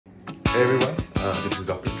Hey everyone, this is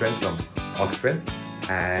Dr. Strength from Oxstrength,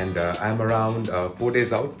 and I'm around 4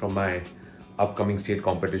 days out from my upcoming state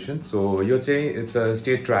competition. So you'd say it's a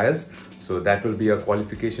state trials, so that will be a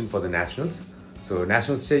qualification for the nationals. So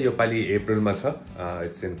nationals say Yopali April Matha,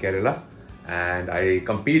 it's in Kerala, and I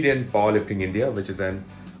compete in Powerlifting India, which is an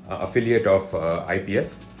affiliate of IPF.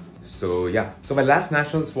 So yeah, so my last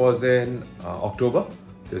nationals was in October.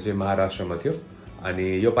 This is Maharashtra Mathyo. अनि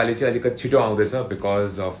यो पालि चाहिँ अलिकति छिटो आउँदैछ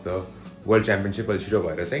because of the world championship अलि छिटो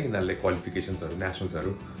भएर चाहिँ यिनीहरूले क्वालिफिकेसन्सहरू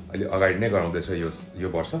नेसनल्सहरू अलि अगाडि नै गराउँदैछ यो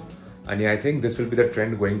वर्ष अनि I think this will be the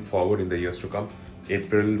trend going forward in the years to come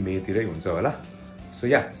April मेतिरै हुन्छ होला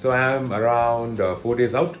so I am around 4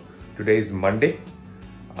 days out today is Monday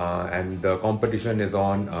and the competition is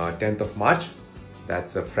an 10th of March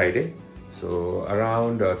that's a Friday so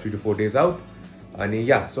around 3 to 4 days out अनि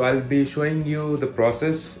so I will be शोइङ you the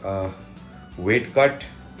process weight cut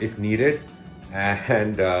if needed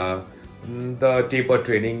and the taper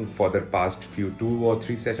training for the past 2 or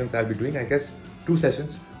 3 sessions I'll be doing. I guess 2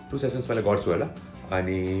 sessions मैले गर्छु होला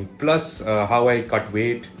अनि plus how I cut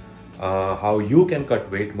weight, how you can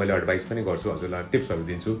cut weight मैले advice पनि गर्छु हजुरलाई टिप्सहरू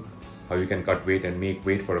दिन्छु how you can cut weight and make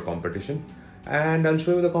weight for a competition and I'll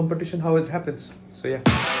show you the competition how it happens. So yeah.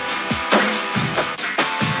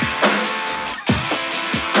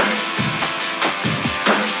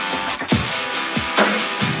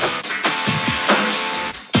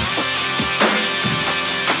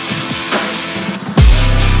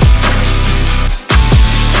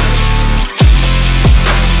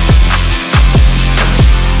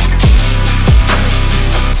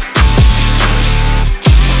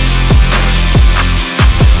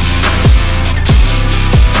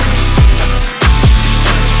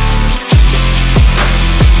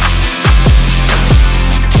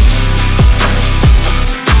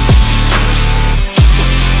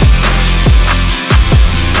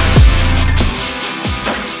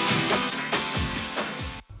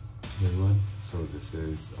 Everyone, so this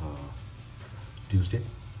is Tuesday.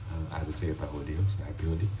 I would say about audio, so happy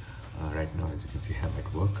Holi. Right now, as you can see, I'm at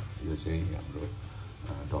work. You're saying I'm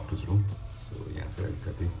at doctor's room. So yeah, so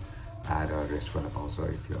I had a rest for a so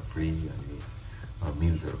if you're free and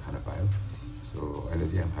meals are kind of bio. So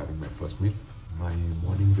I'm having my first meal. My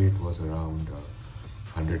morning weight was around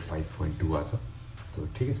 105.2 also. So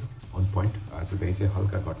take it on point. As they say,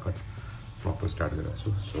 halka got proper start with us.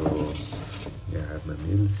 So yeah, I have my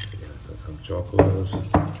meals. Yeah, so some chocos,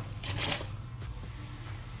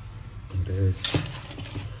 this,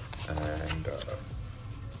 and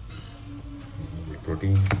the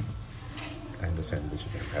protein, and the sandwich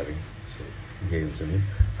that I'm having. So yeah, it's me.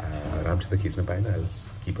 Around the case, I'll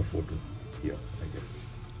keep a photo here, I guess.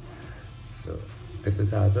 So this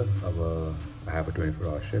is Aza. I have a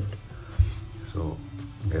 24-hour shift. So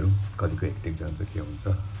हेरौँ कतिको hectic जान्छ के हुन्छ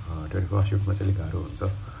 24-hour शिफ्टमा चाहिँ गाह्रो हुन्छ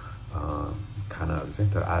खानाहरू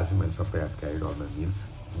चाहिँ तर आज चाहिँ मैले सबै I carried all my meals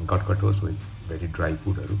cut हो सो इट्स भेरी ड्राई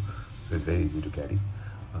फुडहरू so it's very easy to carry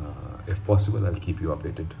if possible I will keep you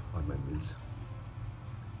updated on my meals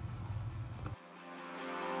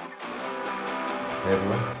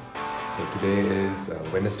everyone so today is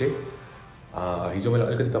Wednesday हिजो मैले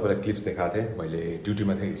अलिकति तपाईँलाई clips देखाएको थिएँ मैले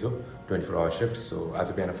ड्युटीमा थिएँ हिजो 24-hour शिफ्ट सो आज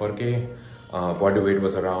बिहान फर्केँ body weight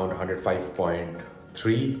was around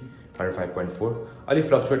 105.3 105.4 अलि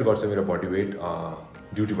फ्लक्चुएट गर्छ मेरो बडी वेट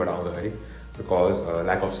ड्युटीबाट आउँदाखेरि बिकज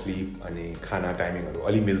ल्याक अफ स्लिप अनि खाना टाइमिङहरू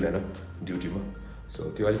अलि मिल्दैन ड्युटीमा सो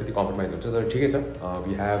त्यो अलिकति कम्प्रोमाइज हुन्छ तर ठिकै छ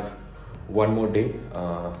we have 1 more day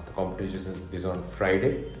the competition is an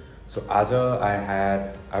Friday so आज I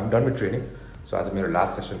am done with training so आज मेरो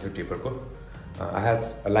लास्ट सेसन थियो टेपरको I had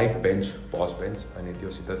a light bench pause bench अनि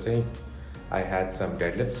त्योसित चाहिँ I had some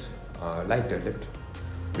deadlifts light deadlift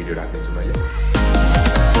video राख्नेछु मैले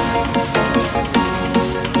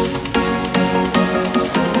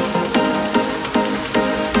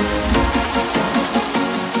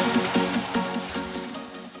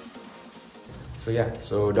so yeah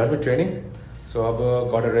so done with training so अब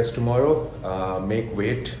got a rest tomorrow make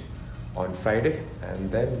weight on Friday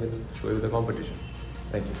and then we'll show you the competition.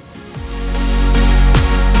 Thank you.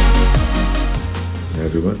 Hey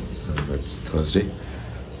everyone, it's Thursday.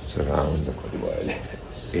 It's around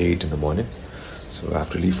 8 in the morning, so I have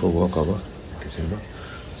to leave for work over.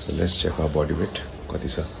 So let's check our body weight.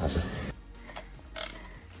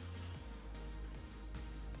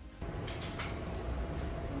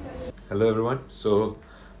 Hello everyone. So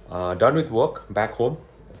done with work, back home.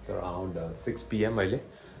 It's around 6 p.m.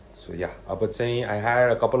 So yeah, I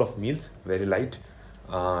had a couple of meals, very light.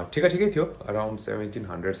 ठिकै थियो, around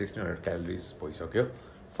 1700-1600 calories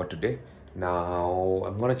for today. Now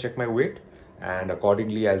I'm gonna check my weight and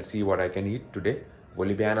accordingly I'll see what I can eat today.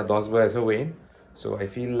 भोलि बिहान 10 बजेछ when. So I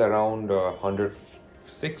feel around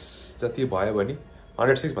 106 जति भयो भने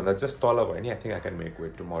 106 भन्दा just तल भयो नि I think I can make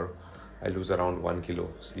weight tomorrow. I lose around 1 kilo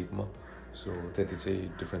sleep ma. So त्यति चाहिँ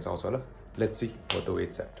difference आउँछ होला. Let's see what the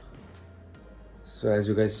weight's at. So as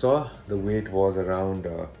you guys saw, the weight was around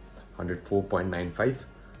 104.95.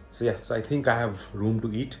 So yeah, so I think I have room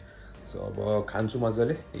to eat. So अब खान्छु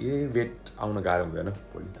मजाले. यही weight आउन गाह्रो हुँदैन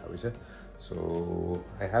भोलि थाहा भइछ. So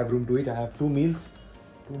I have room to eat. I have two meals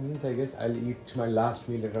I guess. I'll eat my last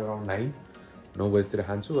meal at around 9. 9 बजेतिर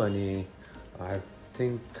खान्छु अनि I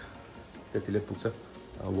think त्यतिले पुग्छ.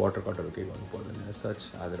 Water कटहरू केही गर्नु पर्दैन as such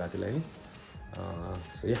आज रातिलाई नि.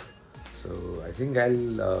 So yeah, so I think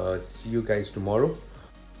I'll see you guys tomorrow.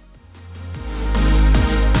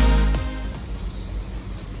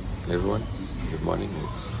 Everyone, good morning.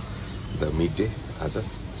 It's the midday aza.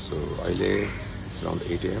 So it's around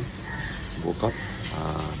 8 AM. Woke up.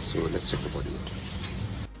 So let's check the body weight.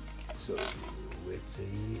 So weight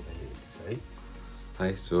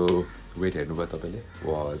hi. So weight हेर्नुभयो तपाईले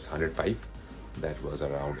was 105. That was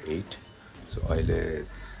around 8. So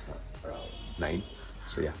it's around 9.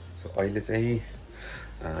 So yeah. So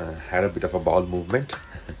had a bit of a bowel movement.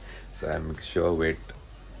 So I'm sure weight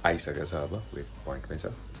आइसकेछ अब weight point में छ.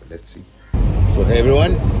 So let's see. So hey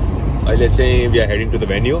everyone, we are heading to the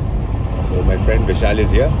venue. So my friend Vishal is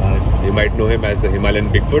here. You might know him as the Himalayan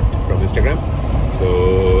Bigfoot from Instagram. So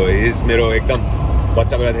he's मेरो एकदम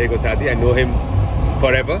बच्चा बेला देखेको साथी. I know him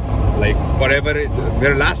forever. Like forever.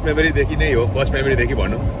 मेरो last memory देखि नै हो. First memory देखि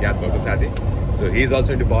भन्नु याद भएको साथी. So he's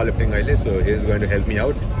also into powerlifting अहिले. So he's going to help me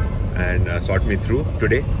out and sort me through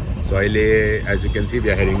today. So as you can see, we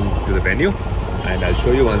are heading to the venue. And I'll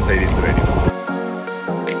show you once I reach the venue.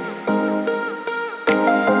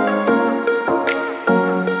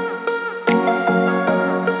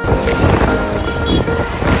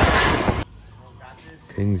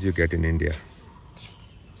 Things you get in India.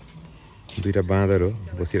 Duita baandar ho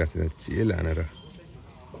bosirachha chill anara.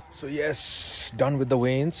 So yes, done with the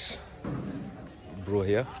weigh-ins. Bro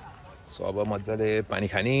here. So अब मजाले पानी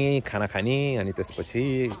खानी, खाना खानी अनि त्यसपछि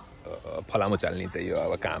फलामो चाल्ने त यो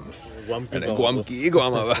अब काम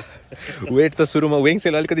गम अब वेट त सुरुमा वेइङ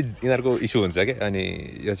सेल अलिकति यिनीहरूको इस्यु हुन्छ क्या अनि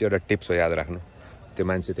यो चाहिँ एउटा टिप्स हो याद राख्नु त्यो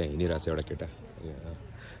मान्छे त्यहाँ हिँडिरहेको छ एउटा केटा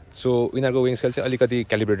सो यिनीहरूको वेइङ स्केल चाहिँ अलिकति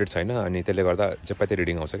क्यालिब्रेटेड छैन अनि त्यसले गर्दा जति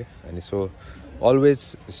रिडिङ आउँछ क्या अनि सो अलवेज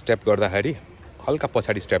स्टेप गर्दाखेरि हल्का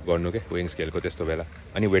पछाडि स्टेप गर्नु के वेइङ स्केलको त्यस्तो बेला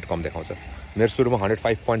अनि वेट कम देखाउँछ मेरो सुरुमा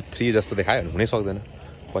 105.3 जस्तो देखायो हुनै सक्दैन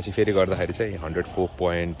पछि फेरि गर्दाखेरि चाहिँ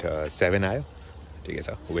 104.7 आयो ठिकै छ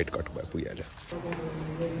वेट कट भयो पुगिहाल्यो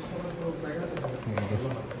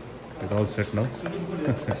It's all set now.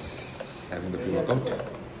 Having the pre-workout.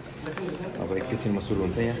 अब एकैछिनमा सुरु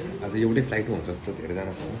हुन्छ यहाँ आज एउटै फ्लाइटमा हुन्छ जस्तो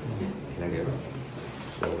धेरैजना छ खेलाडीहरू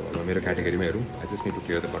सो अब मेरो क्याटेगोरीमा हेरौँ I just need to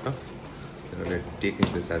clear the cut off taking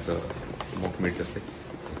this as a मक मिट जस्तै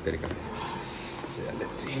एक तरिकाले so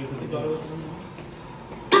let's see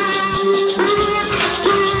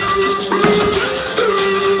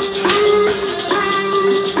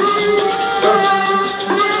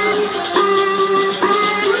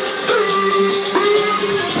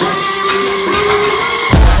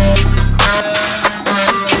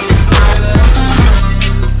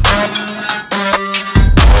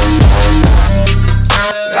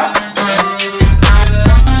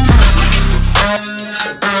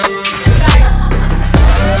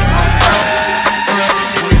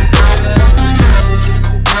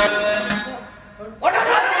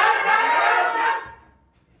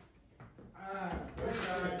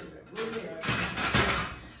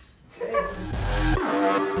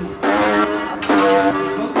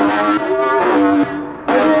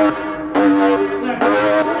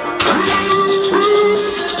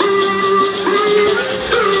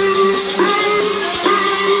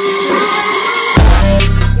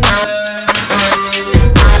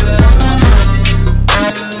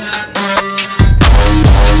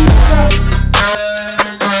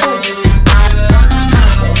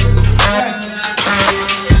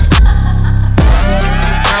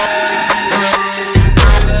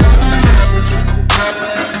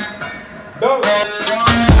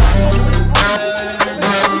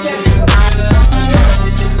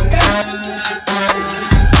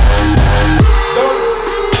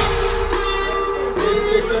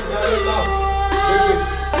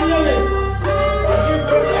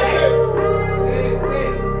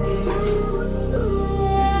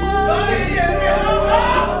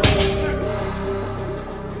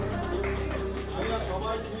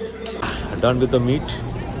Done with the meet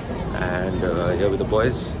and here with the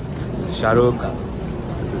boys. This is Shahrukh,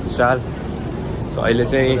 this is Vishal. So अहिले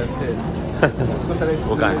चाहिँ He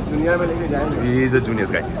is the juniors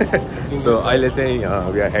guy. So let's say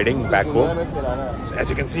we are heading back home. So as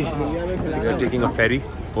you can see, we are taking a ferry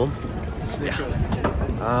home. So yeah,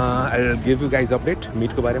 I'll give you guys update.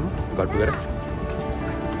 Meet ko bare mein. Got together.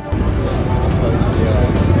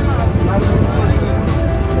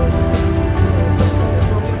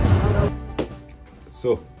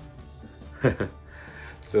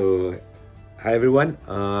 So hi everyone.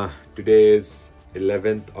 Today is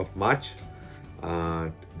 11th of March,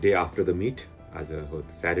 day after the meet, as a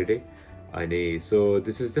Saturday. And so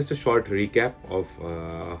this is just a short recap of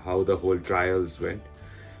how the whole trials went.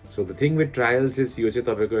 So the thing with trials is यो चाहिँ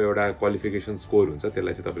तपाईको एउटा qualification score हुन्छ,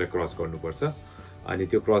 त्यसलाई चाहिँ तपाईले cross गर्नुपर्छ अनि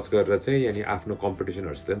त्यो क्रस गरेर चाहिँ अनि आफ्नो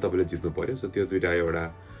कम्पिटिसनहरुसित पनि तपाईले जित्नु पर्यो. सो त्यो दुईटा एउटा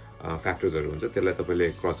फ्याक्टर्सहरु हुन्छ, त्यसलाई तपाईले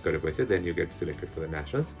क्रस गरेपछि then you get selected for the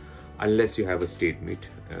nationals unless you have a state meet.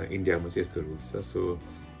 India ma चाहिँ यस्तो रुल्स छ. So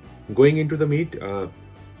going into the meet,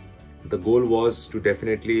 the goal was to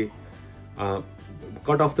definitely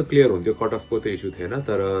cut off the clear हुन्थ्यो, cut off को त issue थिएन,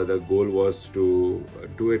 तर the goal was to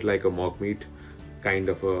do it like a mock meet kind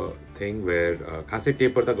of a thing where खासै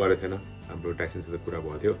taper त गरे थिएन. हाम्रो टाइसनसित कुरा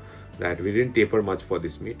भएको थियो that we didn't taper much for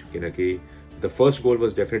this meet किनकि the first goal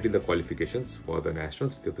was definitely the qualifications for the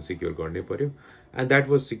nationals, त्यो त सिक्योर गर्नै पर्यो, and that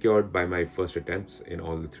was secured by my first attempts in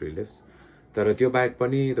all the 3 lifts. तर त्यो बाहेक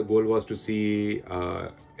पनि the goal was to see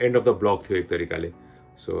end of the block थियो एक तरिकाले.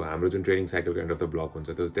 So हाम्रो जुन training साइकलको end of the block हुन्छ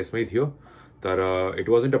त्यो त्यसमै थियो, तर it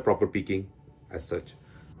wasn't a proper peaking as such.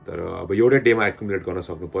 तर अब एउटै डेमा एक्युमुलेट गर्न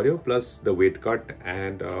सक्नु पर्यो, plus the weight cut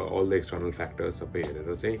and all the external factors सबै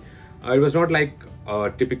हेरेर चाहिँ it was not like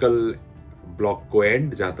typical ब्लकको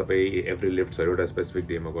and जहाँ तपाईँ एभ्री लिफ्ट्सहरू एउटा स्पेसिफिक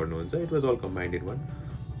डेमा गर्नुहुन्छ. It was all combined in one.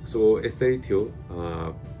 So यस्तै थियो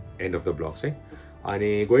एन्ड अफ द ब्लक चाहिँ.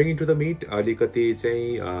 अनि going in to the meet अलिकति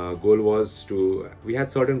चाहिँ goal was to we had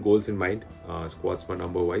certain goals in mind स्क्वाड्समा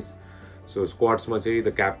number wise. So squats ma chahi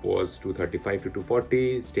the cap was 235 to 240,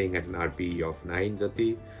 staying at an RPE of 9 jati.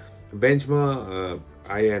 Bench ma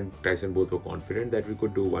I and Tyson both were confident that we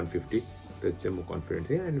could do 150. That's more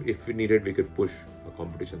confident here, and if we needed we could push a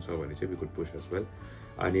competition, so we could push as well.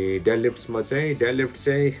 Ani deadlifts ma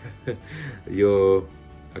chahi yo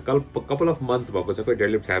a couple of months bhako cha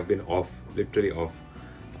deadlifts have been off, literally off.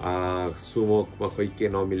 Sumo ma khoi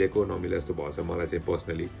ke namileko jasto bhayo cha malai chahi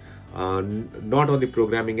personally. Not on the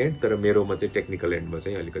programming end, तर मेरोमा चाहिँ technical एन्डमा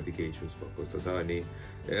चाहिँ अलिकति केही issues भएको जस्तो छ. अनि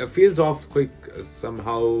feels off quick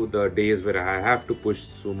somehow the days where I have to push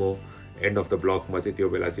sumo end of the block मा चाहिँ त्यो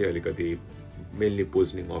बेला चाहिँ अलिकति mainly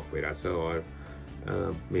positioning off भइरहेछ, or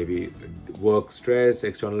maybe work stress,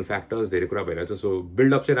 external factors धेरै कुरा भइरहेछ. सो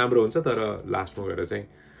बिल्डअप चाहिँ राम्रो हुन्छ, तर लास्टमा गएर चाहिँ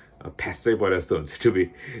फ्यासै परे जस्तो हुन्छ, टु बी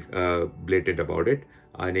ब्लेटेड अबाउट इट.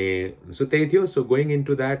 अनि सो त्यही थियो. So going in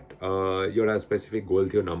to that एउटा स्पेसिफिक गोल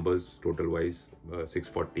थियो नम्बर्स टोटल वाइज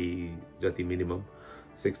 640 जति मिनिमम,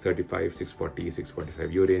 635, 640,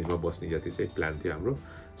 645 यो रेन्जमा बस्ने जति चाहिँ प्लान थियो हाम्रो.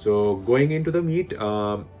 So going in to the meet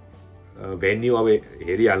venue अब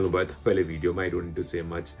हेरिहाल्नु भयो तपाईँले भिडियोमा, I don't need to say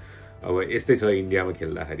much. अब यस्तै छ इन्डियामा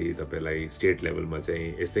खेल्दाखेरि तपाईँलाई स्टेट लेभलमा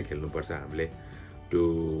चाहिँ यस्तै खेल्नुपर्छ हामीले to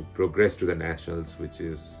progress to the nationals, which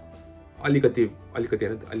is अलिकति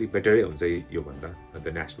होइन अलिक बेटरै हुन्छ योभन्दा, the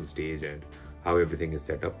national stage and how everything is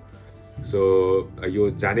setup. So यो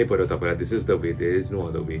जानै पर्यो तपाईँलाई, this is the way, there is no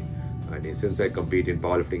other way. अनि since I compete in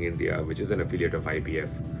power lifting India which is an affiliate of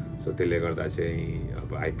IPF, so त्यसले गर्दा चाहिँ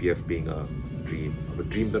अब IPF being a dream, अब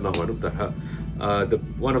ड्रिम त नभनौँ तर the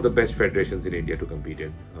one of the best फेडरेसन्स in India to compete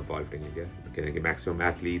in power lifting India, किनकि maximum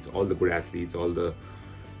athletes, all the good athletes, all the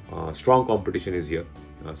strong competition is here,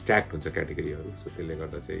 स्ट्याक्ड हुन्छ क्याटेगोरीहरू. सो त्यसले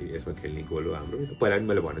गर्दा चाहिँ यसमा खेल्ने गोल हो हाम्रो. पहिला पनि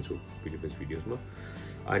मैले भनेको छु प्रिभियस भिडियोजमा.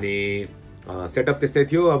 अनि सेटअप त्यस्तै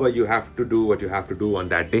थियो. अब you have to do what you have to do on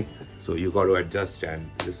that day, so you got to adjust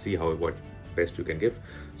and just see how what best you can give.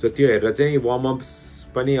 So त्यो हेरेर चाहिँ वार्मअप्स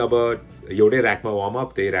पनि अब एउटै ऱ्याकमा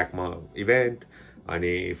वार्मअप, त्यही ऱ्याकमा इभेन्ट.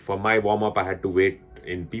 अनि for my warm up I had to weight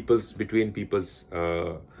in between people's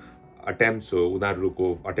attempt. So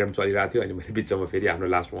उनीहरूको attempt चलिरहेको थियो, अनि मैले बिचमा फेरि आफ्नो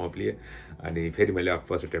लास्ट वार्मअप लिएँ, अनि फेरि मैले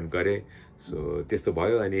फर्स्ट अटेम्प्ट गरेँ. सो त्यस्तो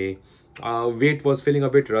भयो. अनि weight was feeling a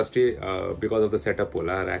bit rusty because of the setup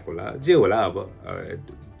होला, ऱ्याक होला, जे होला. अब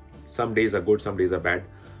some days are good, some days are bad.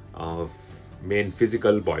 Main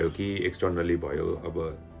physical भयो कि एक्सटर्नली भयो, अब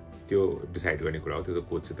त्यो डिसाइड गर्ने कुरा हो, त्यो त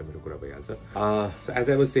कोचसित मेरो कुरा भइहाल्छ. So as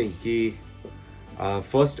I was saying कि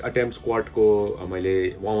फर्स्ट अटेम्प्ट स्क्वाडको मैले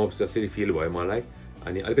वार्मअप जसरी फिल भयो मलाई,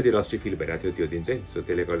 अनि अलिकति रस्टी फिल भइरहेको थियो त्यो दिन चाहिँ. सो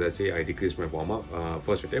त्यसले गर्दा चाहिँ I decrease my warm up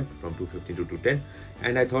first attempt from 250 to 210,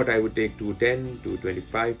 and I thought I would take 210,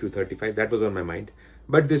 225, 235. That was on my mind,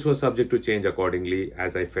 but this was subject to change accordingly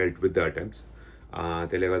as I felt with the attempts.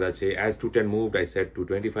 त्यसले गर्दा चाहिँ as 210 moved I set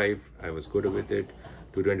 225, I was good with it.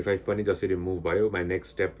 225 पनि जसरी move भयो my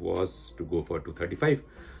next step was to go for 235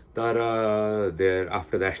 तर there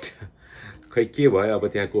after that खै के भयो अब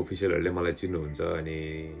त्यहाँको अफिसियलहरुले मलाई चिन्नुहुन्छ अनि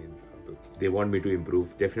they want me to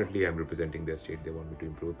improve. Definitely I'm representing their state, they want me to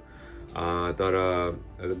improve.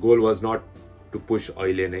 The goal was not to push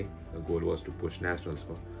अहिले नै, the goal was to push nationals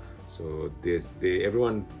ma. So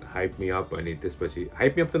everyone hyped me up अनि त्यसपछि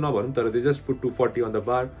hype me up त नभनौं तर they just put 240 on the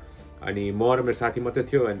bar अनि म र मेरो साथी मात्रै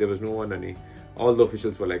थियो and there was no one अनि all the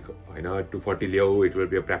officials were like हैन 240 ल्याऊ, it will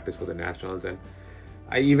be a practice for the nationals and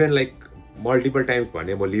I even like multiple times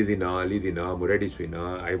भने म लिदिन म रेडी छुइन,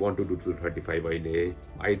 I want to do 235 अहिले,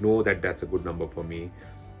 I know that that's a good number for me.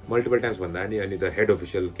 Multiple times भन्दा अनि the head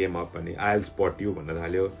official came up अनि I'll spot you भन्न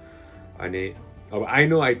थाल्यो अनि अब I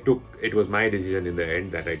know it was my decision in the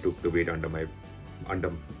end that I took the weight under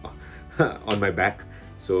on my back.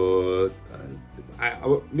 So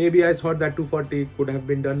maybe I thought that 240 could have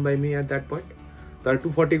been done by me at that point. तर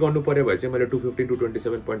 240 गर्नु पर्यो भए चाहिँ मैले 215 to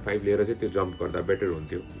 27.5 लिएर चाहिँ त्यो jump गर्दा बेटर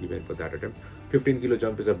हुन्थ्यो even for that attempt. 15 kilo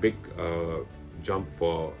jump is a big jump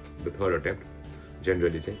for the third attempt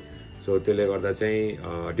generally चाहिँ. सो त्यसले गर्दा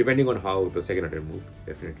चाहिँ depending on how the second attempt move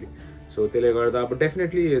definitely. So त्यसले गर्दा अब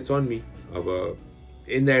डेफिनेटली इट्स अन मी. अब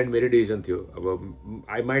इन द एन्ड मेरो decision थियो. अब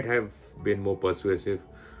I might have been more पर्सुएसिभ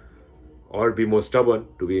or be more stubborn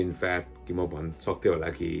to be in fact कि म भन्न सक्थेँ होला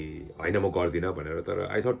कि हैन म गर्दिन भनेर, तर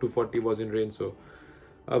I thought 240 was in range. So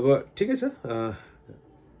अब ठिकै छ,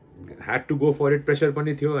 had to go for it. Pressure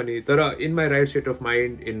पनि थियो अनि तर in my right state of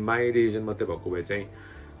mind in my decision मात्रै भएको भए चाहिँ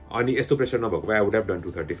अनि यस्तो प्रेसर नभएको भए I would have done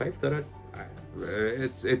 235. तर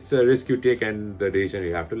it's a risk you take and the decision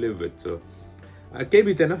you have to live with. So केही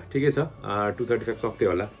बितेन, ठिकै छ, 235 सक्थेँ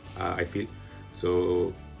होला I feel.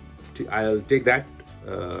 So I'll take that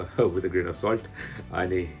with a grain of salt.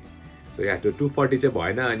 अनि so yeah, 240 चाहिँ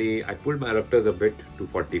भएन अनि I pulled my adductors a bit.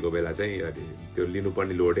 240 को बेला चाहिँ अनि त्यो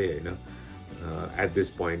लिनुपर्ने लोडै हैन at this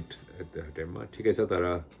point at the time मा, ठिकै छ.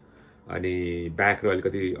 तर अनि ब्याक र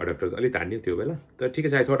अलिकति adductors अलि तान्यो त्यो बेला, तर ठिकै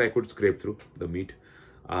छ. I thought I could scrape through the meat.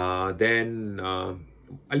 Then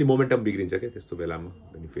अलि मोमेन्टम बिग्रिन्छ के त्यस्तो बेलामा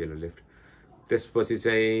when you fail a lift. त्यसपछि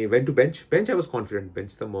चाहिँ went to bench. I was confident.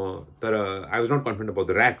 Bench त म, तर I was not confident about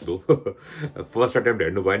the rack though. First attempt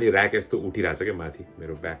हेर्नु भयो नि र्याक यस्तो उठिरहेछ के माथि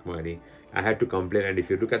मेरो ब्याकमा अनि I had to complain. And if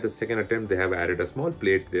you look at the second attempt, they have added a small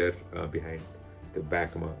plate there behind the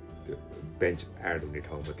backमा, त्यो bench add हुने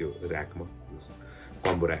ठाउँमा त्यो र्याकमा,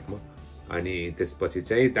 कम्बो र्याकमा. अनि त्यसपछि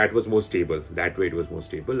चाहिँ that was more stable. That way it was more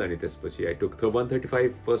stable. अनि त्यसपछि I took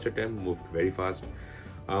 135 first attempt, moved very fast.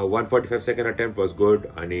 145 second attempt was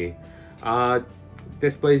good. अनि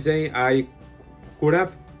त्यसपछि चाहिँ I could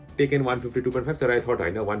have taken 152.5 तर I thought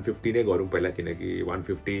हैन 150 नै गरौँ पहिला किनकि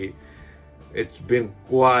 150 it's been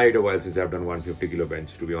quite a while since I've done 150 kilo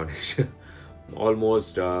bench, to be honest.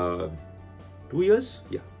 Almost 2 years.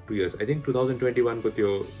 Yeah, 2 years. I think 2021 को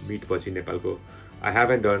त्यो meet पछि नेपालको I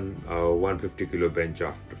haven't done 150 kilo bench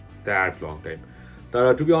after that long time.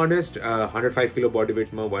 तर to be honest 105 kilo body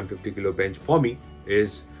weight मा 150 kilo bench for me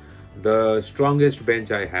is the strongest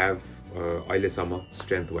bench I have अहिलेसम्म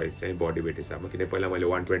strength wise चाहिँ body weight हिसाबमा. किन पहिला मैले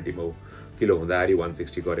 120 किलो हुँदाखेरि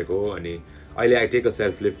 160 गरेको अनि अहिले I take a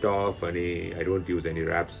self lift off अनि I don't use any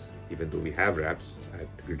wraps even though we have wraps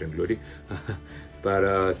at Grit and Glory.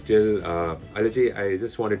 But still अहिले चाहिँ I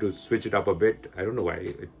just wanted to switch it up a bit. I don't know why,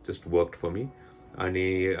 it just worked for me. अनि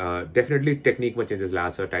definitely टेक्निकमा changes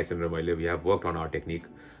ल्याएको छ. Tyson र मैले we have worked on our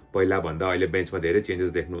technique. पहिला भन्दा अहिले बेन्चमा धेरै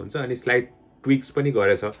चेन्जेस देख्नुहुन्छ अनि स्लाइड ट्विक्स पनि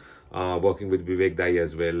गरेछ. वर्किङ विथ विवेक दाई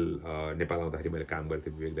एज वेल. नेपाल आउँदाखेरि मैले काम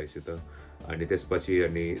गर्थेँ विवेक दाईसित अनि त्यसपछि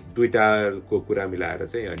अनि दुईटाको कुरा मिलाएर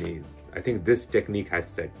चाहिँ अनि I think this technique has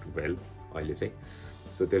set well अहिले चाहिँ.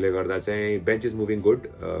 सो त्यसले गर्दा चाहिँ bench is moving good,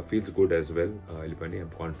 feels good as well. अहिले पनि I'm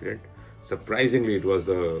confident. Surprisingly it was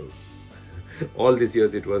the all these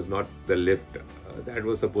years it was not the lift that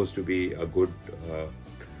was supposed to be a good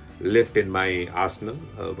lift in my arsenal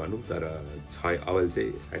भनौँ. तर I will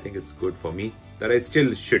say I think it's good for me. That I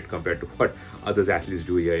still shit compared to what others athletes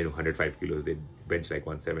do here. 105 kilos they bench like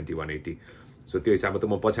 170 180. So त्यो हिसाबमा त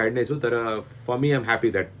म पछाडि नै छु तर for me I'm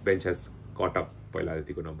happy that bench has caught up पहिला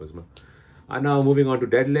जतिको नम्बर्समा. And now moving on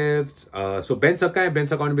to deadlifts. So bench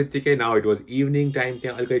सकाउने बित्तिकै now it was evening time.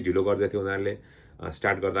 त्यहाँ अलिकति ढिलो गर्दै थियो उनीहरूले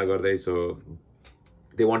स्टार्ट गर्दा गर्दै. So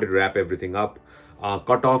they wanted to wrap everything up.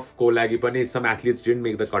 Cut off को लागि पनि some athletes didn't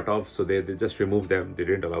make the cut off, so they just removed them. They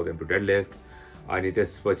didn't allow them to deadlift. अनि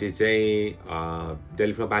त्यसपछि चाहिँ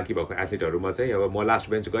डेडलिफ्टमा बाँकी भएको एथलिटहरूमा चाहिँ अब म लास्ट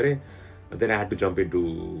बेन्च गरेँ. Then I had to jump in to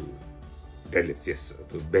deadlift. Yes,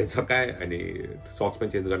 bench सकाएँ अनि सक्स पनि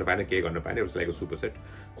चेन्ज गर्न पाएन, केही गर्न पाएन. It's like a super set.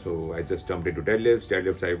 So I just jump in to deadlift.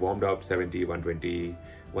 I warmed up 70 120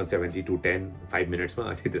 170 to 10 5 minutes ma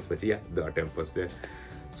ani त्यसपछि yeah the attempt was there.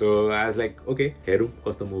 So I was like okay हेरौँ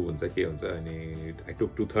कस्तो move हुन्छ के हुन्छ अनि I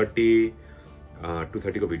took 230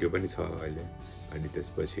 230 को video पनि छ अहिले अनि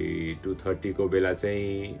त्यसपछि 230 को बेला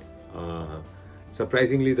चाहिँ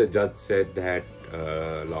surprisingly the judge said that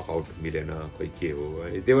lockout मिलेन खोइ के हो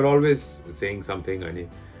they were always saying something अनि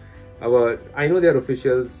अब I know they are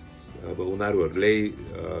officials अब उनीहरूले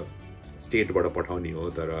स्टेटबाट पठाउने हो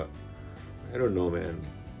तर I don't know man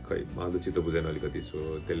खै मलाई त चित्त बुझेन अलिकति सो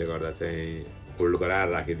त्यसले गर्दा चाहिँ होल्ड गराएर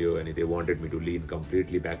राखिदियो अनि they wanted me to lean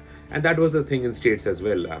completely back and that was the thing in states as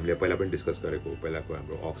well हामीले पहिला पनि डिस्कस गरेको पहिलाको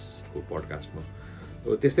हाम्रो अक्सको पडकास्टमा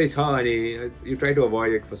हो त्यस्तै छ अनि you try to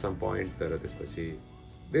avoid it for some point तर त्यसपछि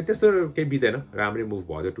त्यस्तो केही बित्दैन राम्रै मुभ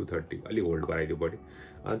भयो 230 अलि होल्ड गराइदियो बडी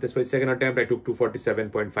अनि त्यसपछि second attempt I took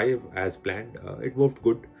 247.5 as planned it moved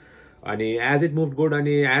good अनि एज इट मुभड गुड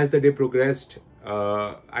अनि as the day progressed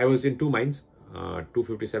I was in to minds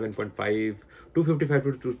 257.5 255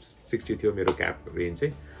 to 260 थियो मेरो क्याप रेन्ज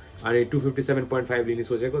चाहिँ अनि 257.5 लिने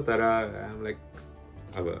सोचेको तर आइम लाइक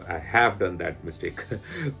अब I have done that mistake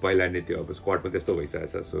पहिला नै त्यो अब स्क्वाडमा त्यस्तो भइसकेको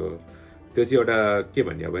छ सो त्यो चाहिँ एउटा के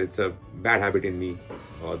भन्ने अब it's a bad habit in me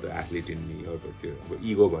the athlete in me अब त्यो अब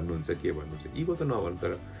इगो भन्नुहुन्छ के भन्नुहुन्छ इगो त नभन्नु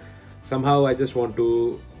तर somehow I just want to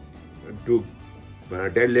do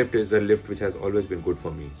deadlift is a lift which has always been good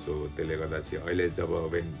for me so त्यसले गर्दा चाहिँ अहिले जब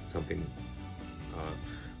when something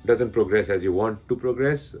doesn't progress as you want to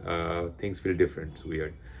progress things feel different it's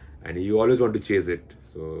weird and you always want to chase it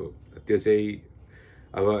so त्यो चाहिँ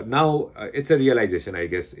now it's a realization I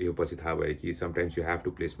guess यो पछि थाहा भयो कि sometimes you have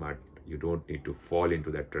to play smart you don't need to fall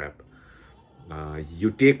into that trap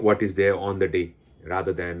you take what is there on the day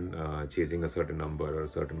rather than chasing a certain number or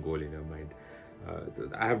a certain goal in your mind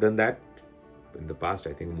I have done that in the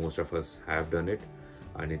past I think most of us have done it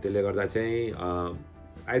अनि त्यसले गर्दा चाहिँ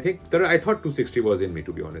I think I thought 260 was in me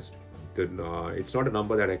to be honest it's not a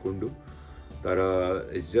number that I couldn't do but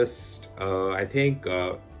it's just I think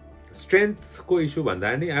strength ko issue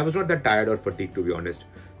bhanda ni I was not that tired or fatigued to be honest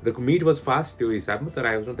the meet was fast त्यो हिसाबमा तर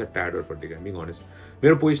I was not that tired or fatigued I'm being honest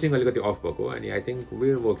मेरो positioning अलिकति of भएको अनि I think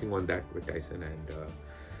we're working on that with Tyson and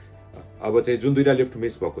अब चाहिँ जुन दुईटा लिफ्ट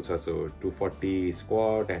मिस भएको छ सो 240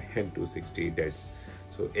 स्क्वाट and 260 डेड्स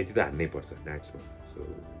सो यति त हान्नै पर्छ नेट्समा सो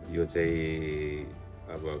यो चाहिँ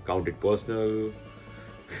अब counted personal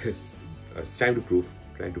time to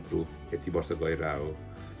prove यति वर्ष गइरहेको हो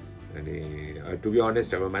अनि टु बी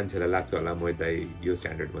अनेस्ट अब मान्छेलाई लाग्छ होला मोहित दाई यो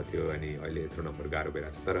स्ट्यान्डर्डमा थियो अनि अहिले यत्रो नम्बर गाह्रो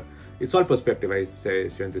भइरहेको छ तर it's all perspective I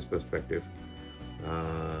सेन्थ is perspective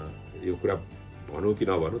यो कुरा भनौँ कि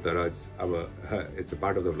नभनौँ तर अब it's a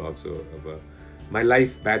part of the vlog so अब my life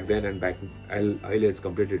back then and back अहिले is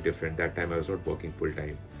completely different that time I was not working full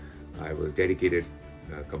time I was dedicated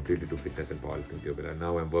completely to fitness and powerlifting त्यो बेला now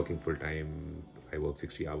I'm working full time I work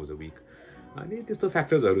 60 hours a week अनि त्यस्तो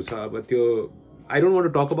फ्याक्टर्सहरू छ अब त्यो I don't want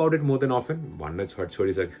to talk about it more than often भन्न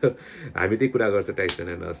छोडिसक्यो हामी त्यही कुरा गर्छ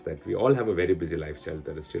Tyson and us that we all have a very busy lifestyle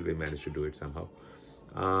but still we manage to do it somehow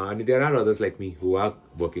and there are others like me who are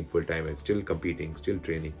working full time and still competing still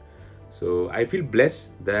training so I feel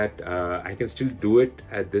blessed that I can still do it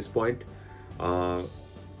at this point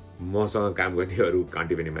मसँग काम गर्नेहरू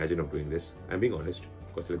can't even imagine of doing this I'm being honest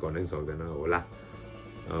कसैले गर्नै सक्दैन होला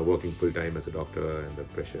working full time as a doctor and the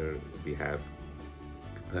pressure we have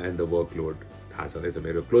and the workload थाहा छँदैछ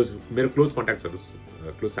मेरो क्लोज कन्ट्याक्ट्सहरू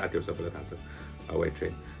क्लोज साथीहरू सबैलाई थाहा छ how I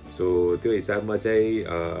train so त्यो हिसाबमा चाहिँ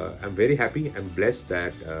I'm very happy I'm blessed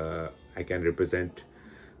that I can represent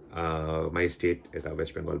my state यता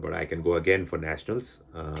West Bengal but I can go again for nationals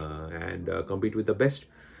and compete with the best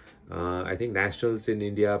I think nationals in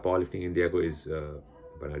India powerlifting India ko is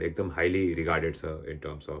ekdam highly regarded sir in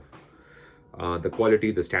terms of the quality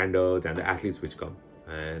the standards and the athletes which come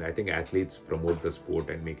and I think athletes promote the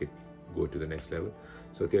sport and make it go to the next level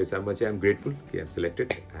so there is so much I'm grateful कि I'm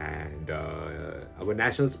selected and our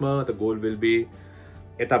nationals ma the goal will be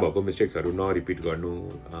यता भएको मिस्टेक्सहरू न repeat गर्नु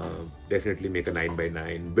definitely make a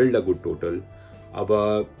 9x9 build a good total अब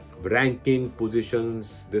ranking positions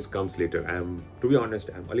this comes later I'm to be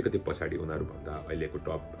honest I'm अलिकति पछाडी उनीहरू भन्दा अहिलेको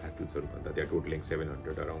टप एथलिट्सहरू भन्दा they are totaling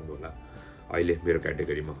 700 around होला अहिले मेरो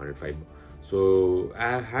क्याटेगोरीमा 105 मा so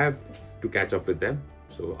I have to catch up with them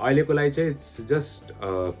so अहिलेको लागि चाहिँ it's just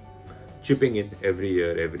chipping in every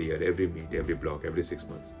year every meet every block every 6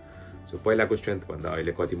 months so पहिलाको स्ट्रेन्थ भन्दा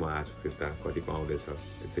अहिले कति म आछु फिर्ता कतिको आउँदैछ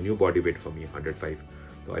it's a new body wait for me 105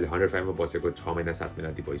 तो अहिले 105 मा बसेको 6 महिना 7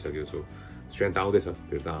 महिना ती भइसक्यो सो स्ट्रेन्थ आउँदैछ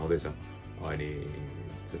फिर्ता आउँदैछ अनि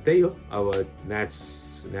त्यही हो अब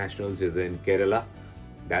nationals is in Kerala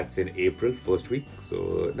that's in April first week so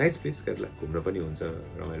nice place Kerala घुम्न पनि हुन्छ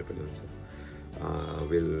रमाइलो पनि हुन्छ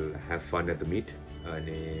we'll have fun at the meet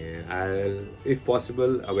And I'll, if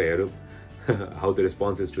possible, aware how the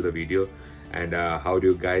response is to the video, and how do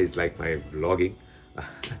you guys like my vlogging.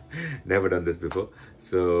 Never done this before,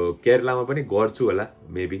 so Kerala pani garchu hola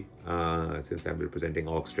maybe, since I'm representing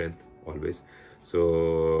Ox Strength always.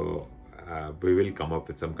 So we will come up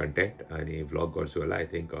with some content and vlog garchu hola. I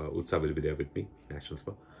think Utsa will be there with me nationals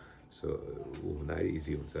ma, so not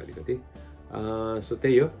easy huncha alikati. So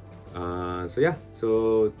त्यही हो. So yeah,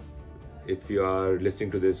 so if you are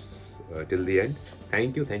listening to this till the end,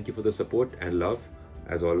 thank you for the support and love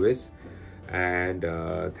as always. And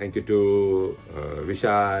thank you to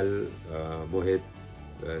Vishal, Mohit,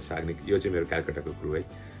 Shagnik, यो चाहिँ मेरो क्यालकाटाको crew है,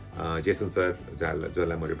 Jason sir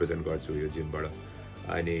जसलाई म represent गर्छु यो जिमबाट,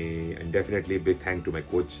 अनि and definitely big thank to my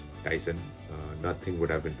coach Tyson. Nothing would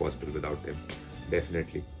have been possible without him.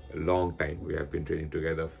 Definitely a long time we have been training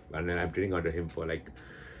together, and I'm training under him for like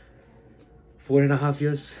 4.5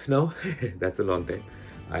 years now. That's a long time.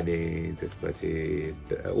 अनि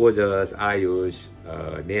त्यसपछि ओजस, आयुष,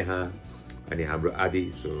 नेहा, अनि हाम्रो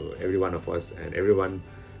आदि, so every one of us and everyone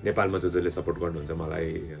नेपालमा जसले support गर्नुहुन्छ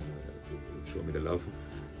मलाई, show me the love.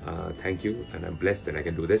 Thank you, and I'm blessed that I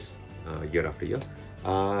can do this year after year.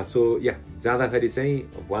 So yeah, जाँदाखेरि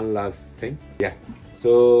चाहिँ one last thing. Yeah,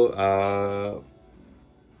 so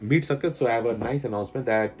meet circle. So I have a nice announcement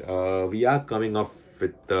that we are coming up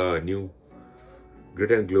with the new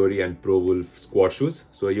Grit and Glory and Pro Wolf squat shoes.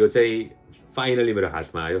 So you say finally मेरो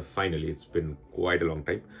हातमा आयो. Finally, it's been quite a long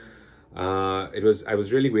time. I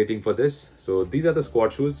was really waiting for this. So these are the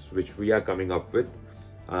squat shoes which we are coming up with.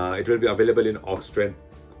 It will be available in Ox Strength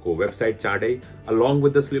ko website chardai along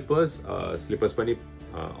with the slippers. Slippers pani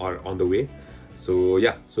are on the way. So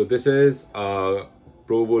yeah, so this is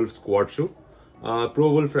Pro Wolf squat shoe. Pro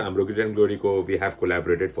Wolf and Grit and Glory ko we have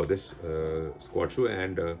collaborated for this squat shoe,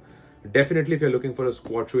 and definitely if you're looking for a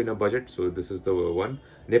squat shoe in a budget, so this is the one.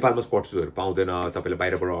 नेपालमा squat shoes हरु पाउँदैन, तपाईले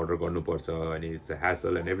बाहिरबाट order गर्नुपर्छ, and it's a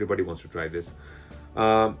hassle, and everybody wants to try this.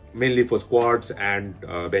 Mainly for squats and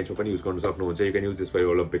bench ma पनि use गर्न सक्नुहुन्छ. You can use this for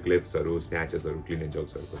your Olympic lifts हरु, snatches हरु, clean and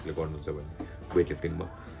jerks हरु कसले गर्नुहुन्छ भने weightlifting ma.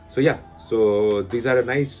 So yeah, so these are a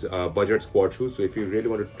nice budget squat shoes. So if you really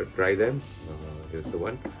want to try them, here's the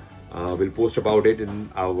one. We'll post about it in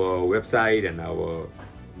our website and our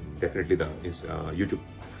definitely the YouTube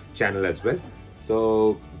channel as well.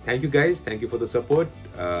 So thank you guys, thank you for the support.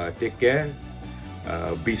 Take care,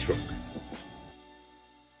 be strong.